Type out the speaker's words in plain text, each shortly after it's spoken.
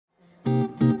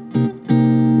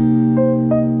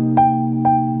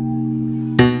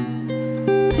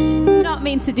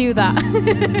meant to do that.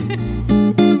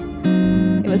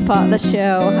 It was part of the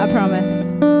show, I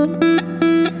promise.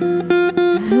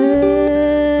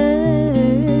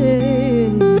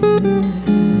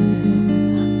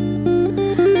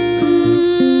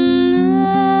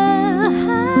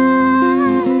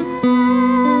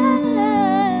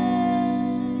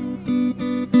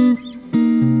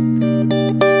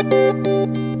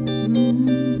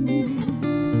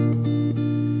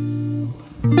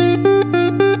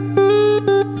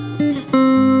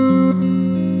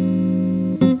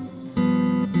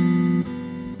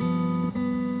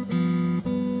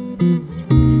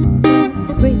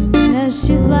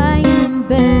 She's lying in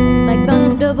bed like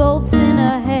thunderbolts in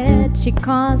her head. She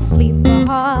can't sleep, her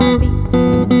heart beats,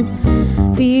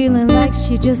 feeling like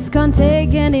she just can't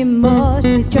take anymore.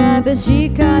 She's tried but she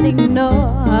can't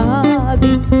ignore her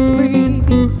heartbeats,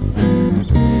 repeats.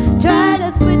 Try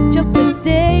to switch up the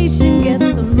station, get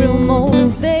some real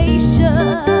motivation.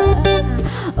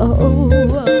 Oh,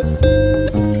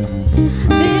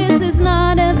 this is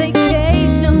not a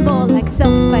vacation, but like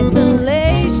self-isolation.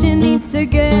 Need to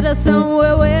get her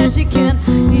somewhere where she can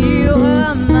heal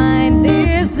her mind.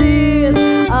 This is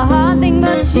a hard thing,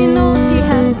 but she knows she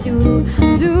has to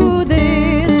do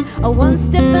this, one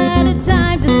step at a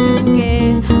time, just to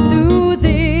get through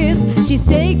this. She's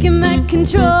taking back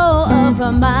control of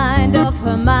her mind, of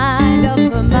her mind, of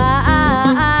her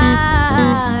mind.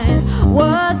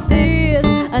 What's this?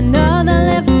 Another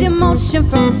left emotion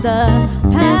from the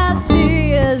past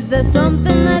years. There's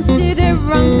something that she did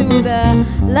wrong to the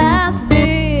last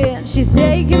bit. She's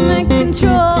taking back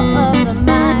control of her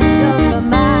mind, of her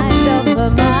mind, of her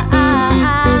mind.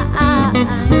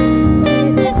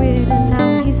 Stayed with her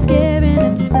now, he's scaring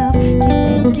himself. Keep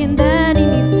thinking that he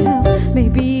needs help.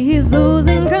 Maybe he's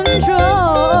losing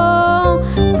control.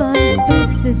 Funny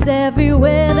faces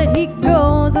everywhere that he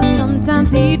goes, and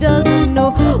sometimes he doesn't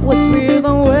know what's real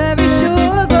and where he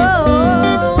should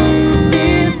go.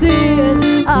 This is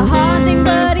a hard thing,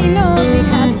 but he knows he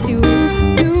has to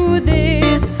do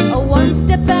this, one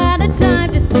step at a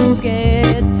time, just to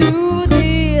get through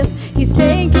this. He's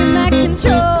taking back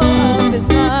control of his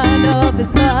mind, of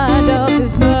his mind, of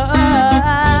his mind.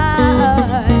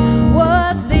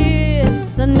 What's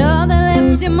this? Another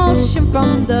left emotion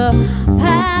from the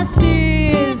past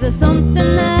years. There's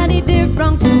something that he did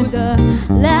wrong to the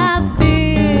last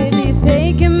bit. He's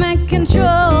taking back control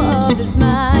of his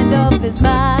mind, of his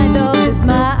mind, of his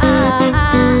mind.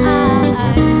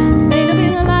 This may not be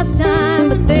the last time,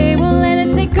 but they will let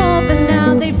it take over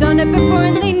now. They've done it before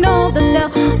and they know that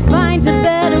they'll find a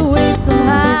better way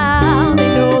somehow. They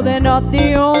know they're not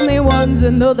the only ones,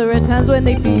 and though there are times when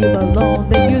they feel alone,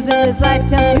 they're using this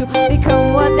lifetime to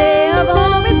become what they have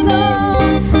always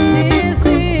known. This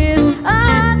is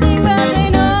a thing, but they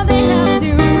know they have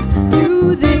to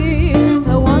do this,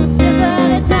 one step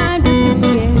at a time, just to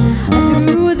get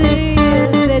through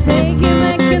this. They're taking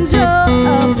back control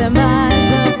of their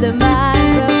minds, of their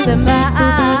minds, of their minds.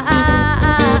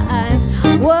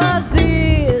 Was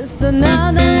this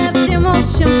another left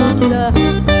emotion from the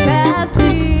past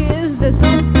years? There's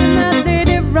something that they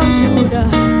did wrong to the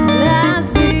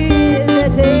last bit. They're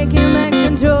taking back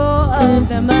control of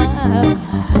their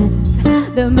minds,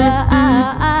 their minds.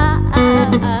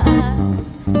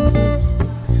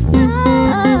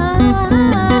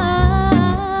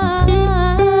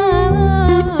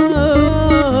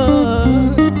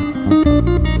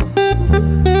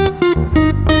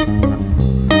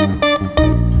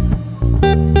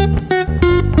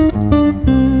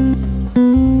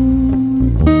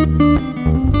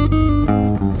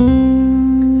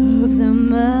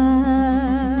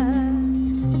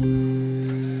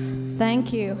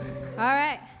 Thank you. All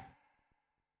right.